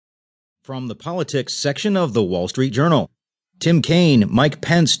From the politics section of the Wall Street Journal. Tim Kaine, Mike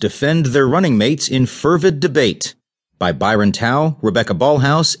Pence defend their running mates in fervid debate. By Byron, Rebecca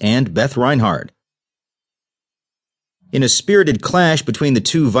Ballhaus, and Beth Reinhard. In a spirited clash between the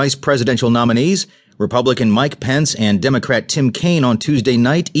two vice presidential nominees, Republican Mike Pence and Democrat Tim Kaine on Tuesday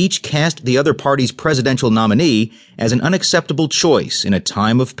night each cast the other party's presidential nominee as an unacceptable choice in a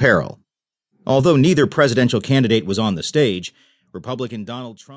time of peril. Although neither presidential candidate was on the stage, Republican Donald Trump